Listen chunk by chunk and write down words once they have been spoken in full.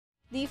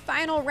The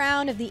final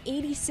round of the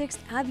 86th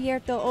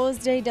Abierto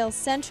OSDE del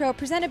Centro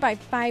presented by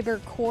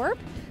FiberCorp.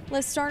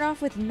 Let's start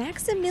off with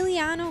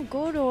Maximiliano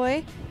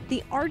Godoy,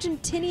 the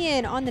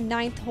Argentinian on the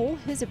 9th hole,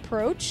 his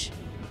approach.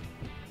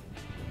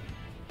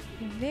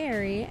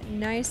 Very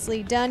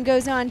nicely done.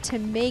 Goes on to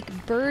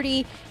make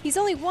birdie. He's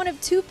only one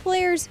of two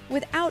players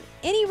without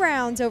any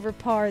rounds over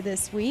par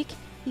this week.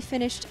 He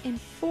finished in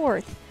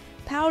 4th.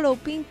 Paulo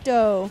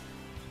Pinto,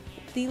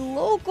 the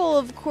local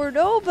of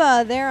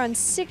Cordoba, there on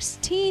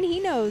 16. He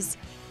knows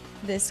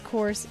this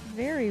course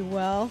very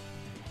well.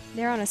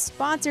 They're on a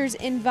sponsor's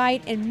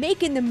invite and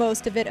making the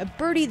most of it. A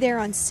birdie there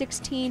on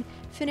 16.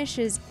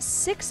 Finishes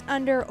 6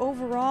 under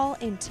overall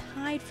and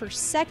tied for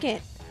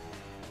second.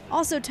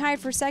 Also tied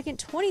for second,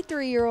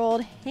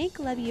 23-year-old Hank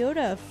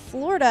Lebiota of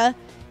Florida.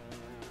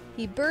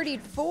 He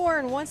birdied 4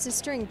 and wants to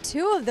string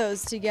 2 of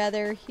those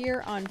together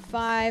here on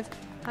 5.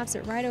 Hops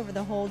it right over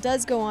the hole.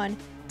 Does go on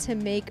to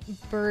make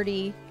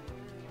birdie.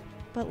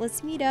 But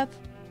let's meet up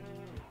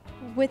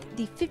with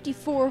the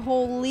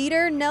 54-hole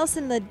leader,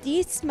 Nelson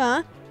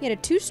Ledesma. He had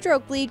a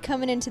 2-stroke lead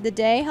coming into the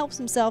day. Helps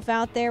himself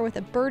out there with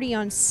a birdie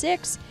on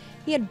 6.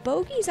 He had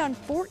bogeys on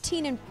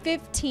 14 and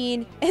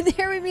 15. And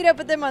there we meet up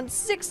with him on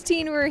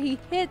 16 where he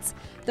hits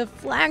the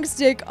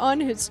flagstick on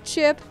his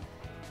chip.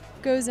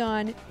 Goes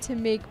on to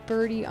make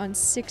birdie on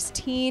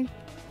 16.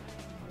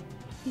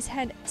 He's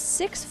had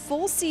 6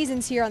 full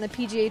seasons here on the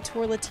PGA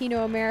Tour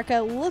Latino America,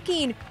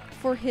 looking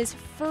for his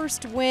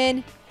first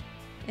win.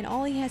 And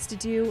all he has to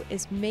do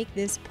is make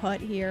this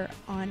putt here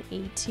on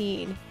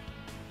 18.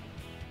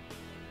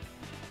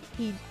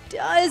 He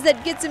does.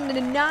 That gets him to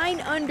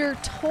 9 under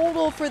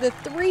total for the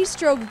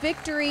 3-stroke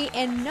victory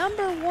and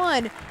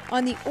 #1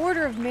 on the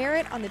order of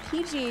merit on the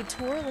PGA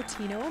Tour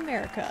Latino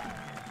America.